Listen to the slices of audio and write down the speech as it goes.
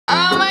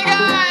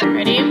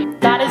Ready?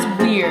 That is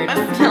weird.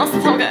 That smells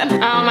so good.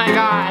 Oh my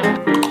God.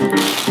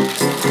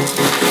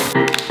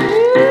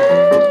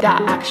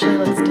 That actually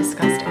looks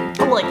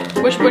disgusting. Like,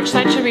 which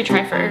side should we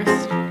try first?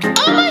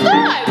 Oh my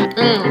God!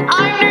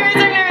 I'm nervous.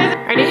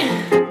 Ready?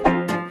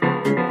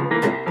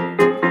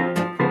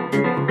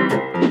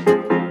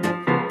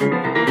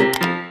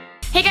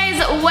 Hey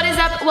guys, what is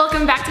up?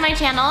 Welcome back to my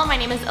channel. My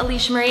name is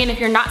Alisha Marie, and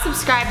if you're not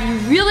subscribed, you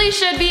really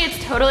should be.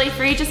 It's totally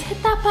free. Just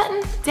hit that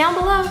button down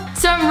below.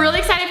 So I'm really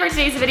excited for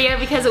today's video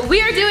because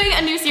we are doing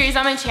a new series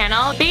on my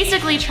channel,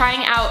 basically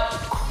trying out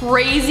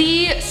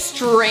crazy,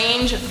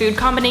 strange food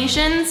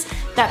combinations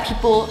that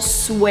people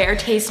swear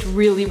taste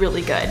really,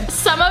 really good.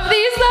 Some of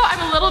these though,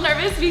 I'm a little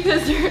nervous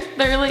because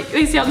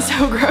they sound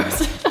so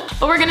gross.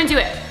 But we're gonna do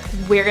it.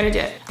 We're gonna do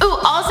it. Ooh,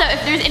 also,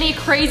 if there's any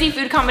crazy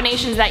food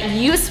combinations that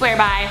you swear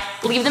by,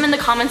 leave them in the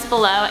comments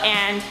below,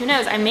 and who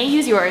knows, I may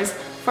use yours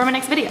for my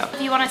next video.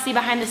 If you wanna see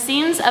behind the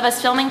scenes of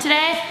us filming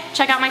today,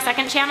 check out my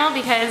second channel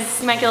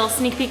because you might get a little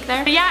sneak peek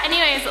there. But yeah,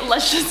 anyways,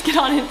 let's just get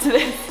on into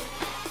this.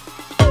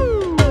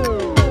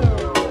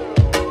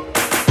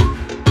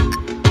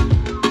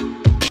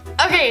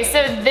 Okay,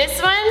 so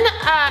this one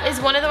is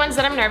one of the ones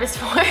that I'm nervous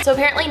for. So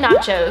apparently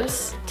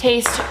nachos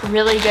taste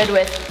really good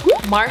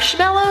with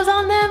marshmallows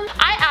on them.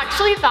 I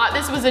actually thought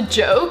this was a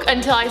joke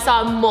until I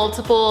saw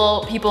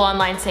multiple people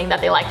online saying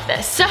that they liked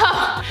this. So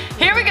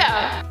here we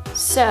go.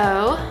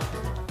 So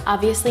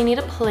obviously need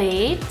a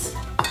plate.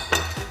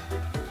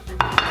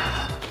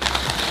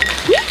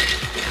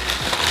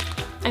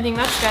 I think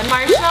that's good.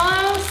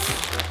 Marshmallows.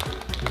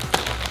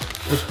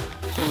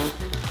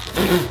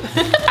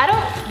 I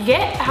don't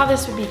get how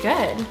this would be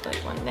good. Like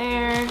one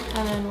there, and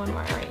then one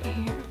more right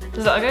here.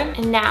 Does that look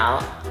good? And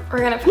now we're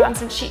gonna put on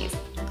some cheese.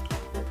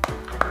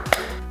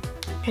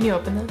 Can you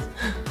open this?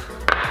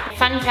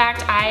 Fun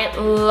fact, I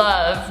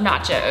love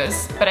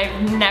nachos, but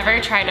I've never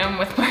tried them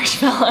with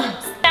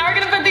marshmallows. Now we're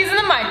gonna put these in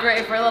the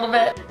microwave for a little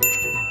bit.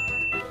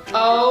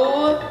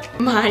 Oh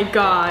my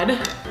God.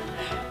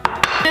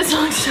 This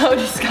looks so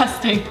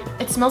disgusting.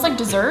 It smells like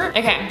dessert.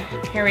 Okay,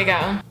 here we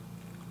go.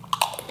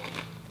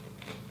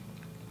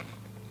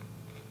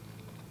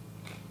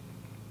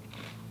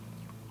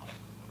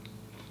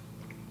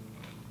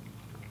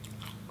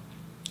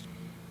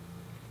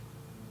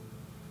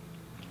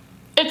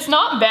 It's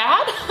not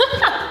bad.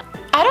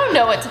 I don't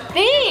know what to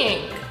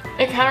think.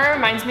 It kind of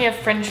reminds me of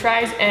French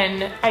fries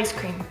and ice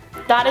cream.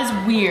 That is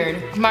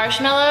weird.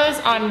 Marshmallows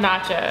on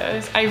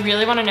nachos. I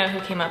really want to know who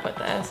came up with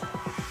this.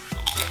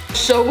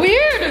 So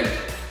weird.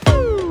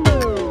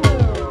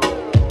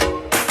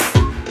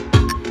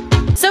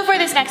 So for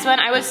this next one,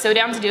 I was so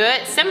down to do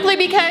it simply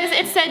because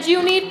it said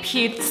you need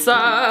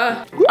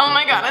pizza. Oh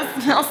my God,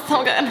 it smells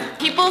so good.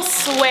 People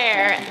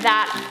swear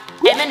that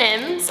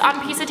M&Ms on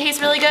pizza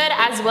taste really good,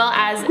 as well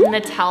as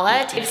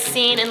Nutella. I've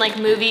seen in like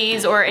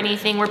movies or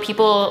anything where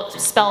people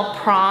spell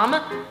prom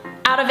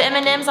out of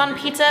M&Ms on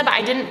pizza, but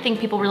I didn't think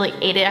people really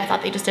ate it. I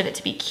thought they just did it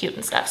to be cute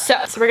and stuff. So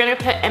we're gonna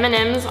put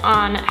M&Ms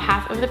on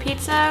half of the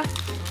pizza.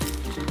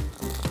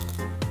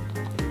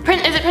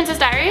 Is it Princess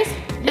Diaries?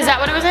 Yeah. Is that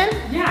what it was in?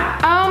 Yeah.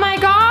 Oh my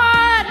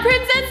God,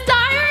 Princess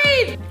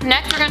Diaries!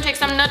 Next, we're gonna take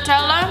some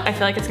Nutella. I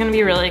feel like it's gonna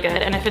be really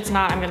good, and if it's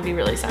not, I'm gonna be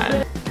really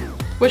sad.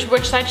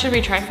 Which side should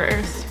we try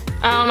first?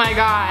 Oh my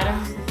God. I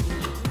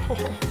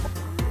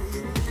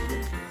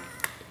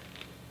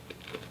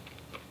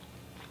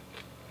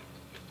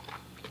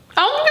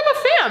don't think I'm a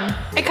fan.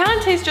 It kind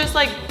of tastes just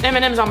like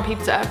M&Ms on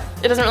pizza.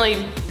 It doesn't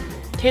really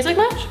taste like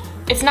much.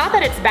 It's not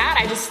that it's bad,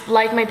 I just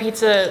like my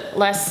pizza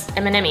less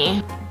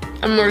M&M-y.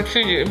 And more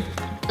cheesy.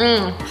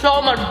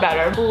 So much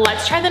better.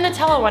 Let's try the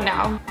Nutella one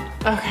now.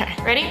 Okay,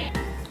 ready?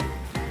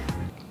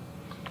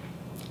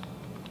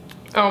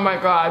 Oh my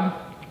God.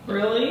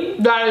 Really?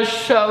 That is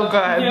so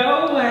good.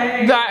 No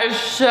way. That is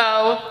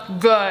so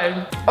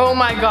good. Oh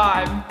my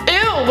God.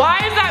 Ew, why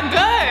is that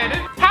good?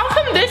 How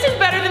come this is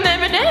better than the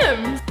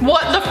M&Ms?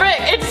 What the frick?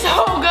 It's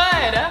so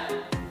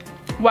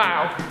good.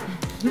 Wow.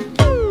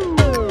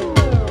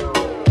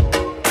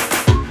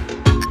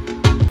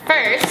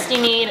 First, you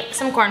need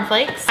some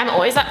cornflakes. I'm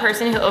always that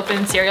person who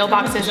opens cereal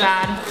boxes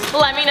bad.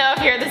 Let me know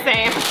if you're the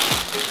same.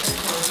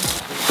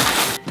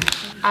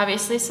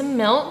 Obviously some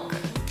milk.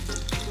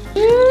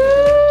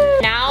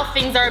 Now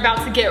things are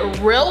about to get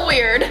real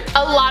weird.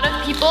 A lot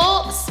of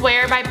people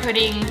swear by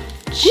putting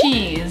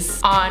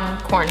cheese on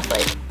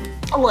cornflakes.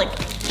 Like,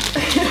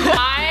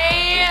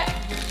 I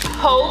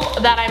hope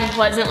that I'm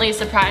pleasantly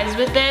surprised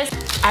with this.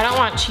 I don't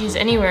want cheese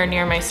anywhere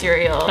near my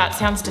cereal. That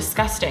sounds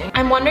disgusting.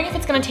 I'm wondering if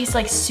it's gonna taste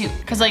like soup.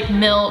 Cause like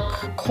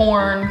milk,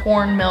 corn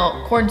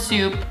milk, corn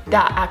soup.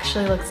 That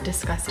actually looks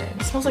disgusting.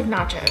 It smells like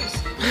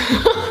nachos.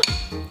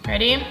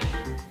 Ready?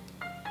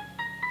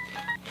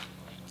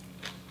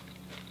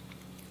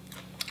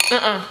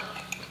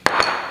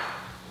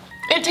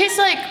 It tastes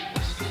like,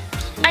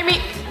 I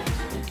mean,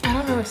 I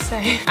don't know what to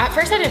say. At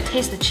first I didn't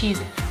taste the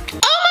cheese.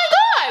 Oh my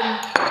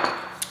God!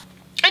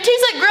 It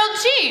tastes like grilled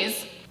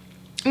cheese.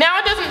 Now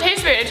it doesn't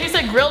taste weird. It tastes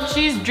like grilled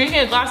cheese drinking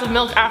a glass of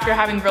milk after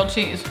having grilled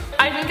cheese.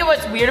 I think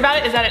what's weird about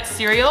it is that it's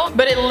cereal,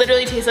 but it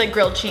literally tastes like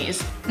grilled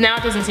cheese. Now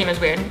it doesn't seem as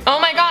weird. Oh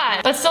my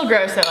God, that's still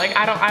gross though. Like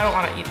I don't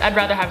want to eat. I'd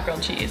rather have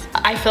grilled cheese.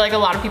 I feel like a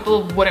lot of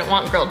people wouldn't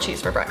want grilled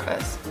cheese for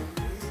breakfast.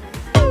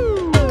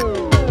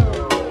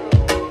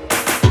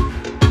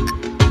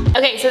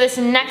 Okay, so this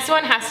next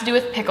one has to do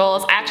with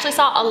pickles. I actually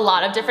saw a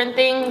lot of different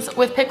things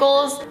with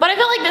pickles, but I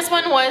feel like this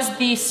one was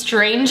the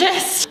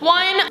strangest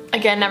one.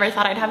 Again, never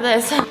thought I'd have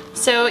this.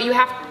 So you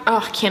have,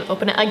 oh, I can't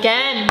open it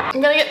again. I'm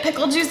gonna get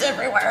pickle juice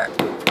everywhere.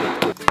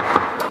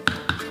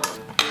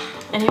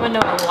 Anyone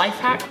know a life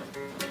hack?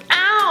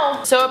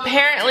 Ow! So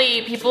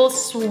apparently people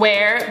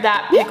swear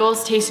that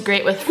pickles taste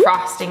great with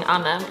frosting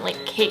on them,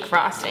 like cake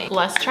frosting.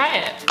 Let's try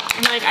it.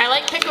 I'm like, I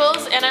like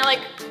pickles and I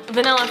like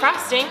vanilla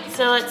frosting,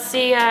 so let's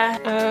see.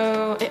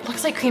 Oh, it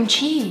looks like cream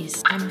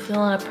cheese. I'm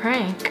feeling a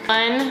prank.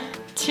 1,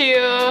 2,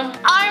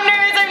 I'm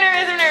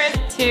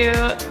nervous. 2,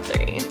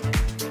 3.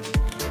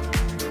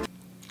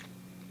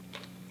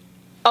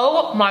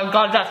 Oh my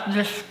God, that's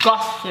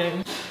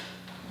disgusting.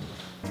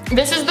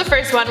 This is the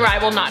first one where I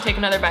will not take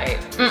another bite.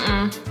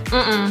 Ew.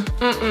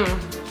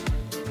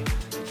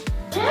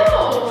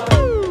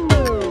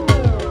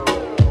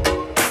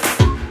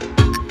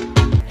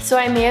 So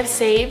I may have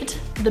saved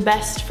the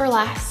best for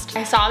last.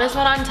 I saw this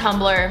one on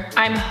Tumblr.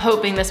 I'm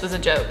hoping this was a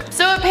joke.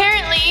 So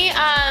apparently,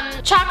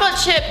 chocolate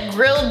chip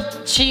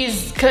grilled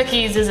cheese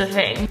cookies is a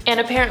thing.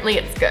 And apparently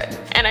it's good.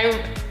 And I'm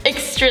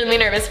extremely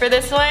nervous for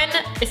this one,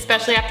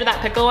 especially after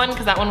that pickle one,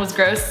 because that one was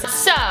gross.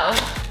 So,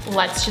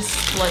 let's,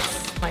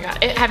 oh my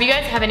God. Have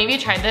any of you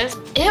tried this?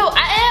 Ew,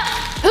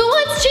 who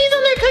wants cheese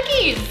on their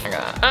cookies?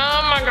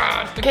 Oh my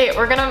God. Okay,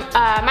 we're gonna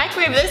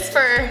microwave this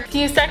for a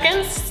few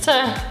seconds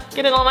to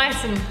get it all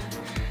nice and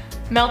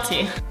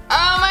melty.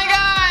 Oh my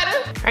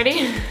God.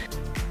 Ready?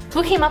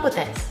 Who came up with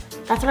this?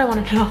 That's what I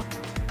want to know.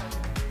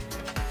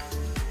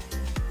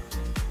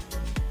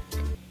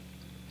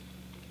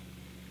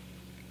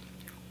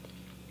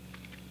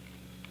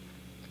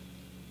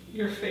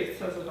 Your face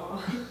says it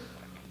all.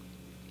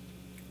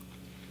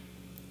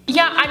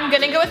 Yeah, I'm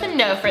gonna go with a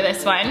no for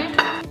this one.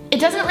 It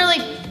doesn't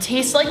really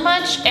taste like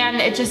much, and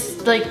it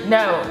just like,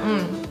 no.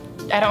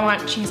 I don't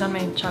want cheese on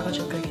my chocolate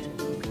chip cookies.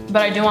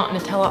 But I do want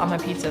Nutella on my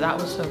pizza. That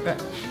was so good.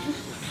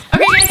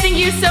 Okay guys, thank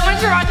you so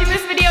much for watching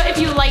this video. If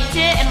you liked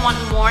it and want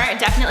more,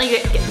 definitely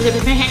give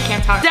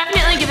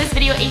this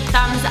video a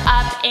thumbs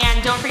up,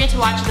 and don't forget to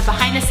watch the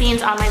behind the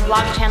scenes on my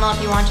vlog channel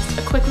if you want just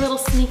a quick little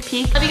sneak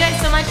peek. Love you guys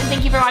so much, and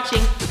thank you for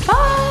watching.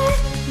 Bye!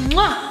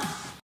 Mwah.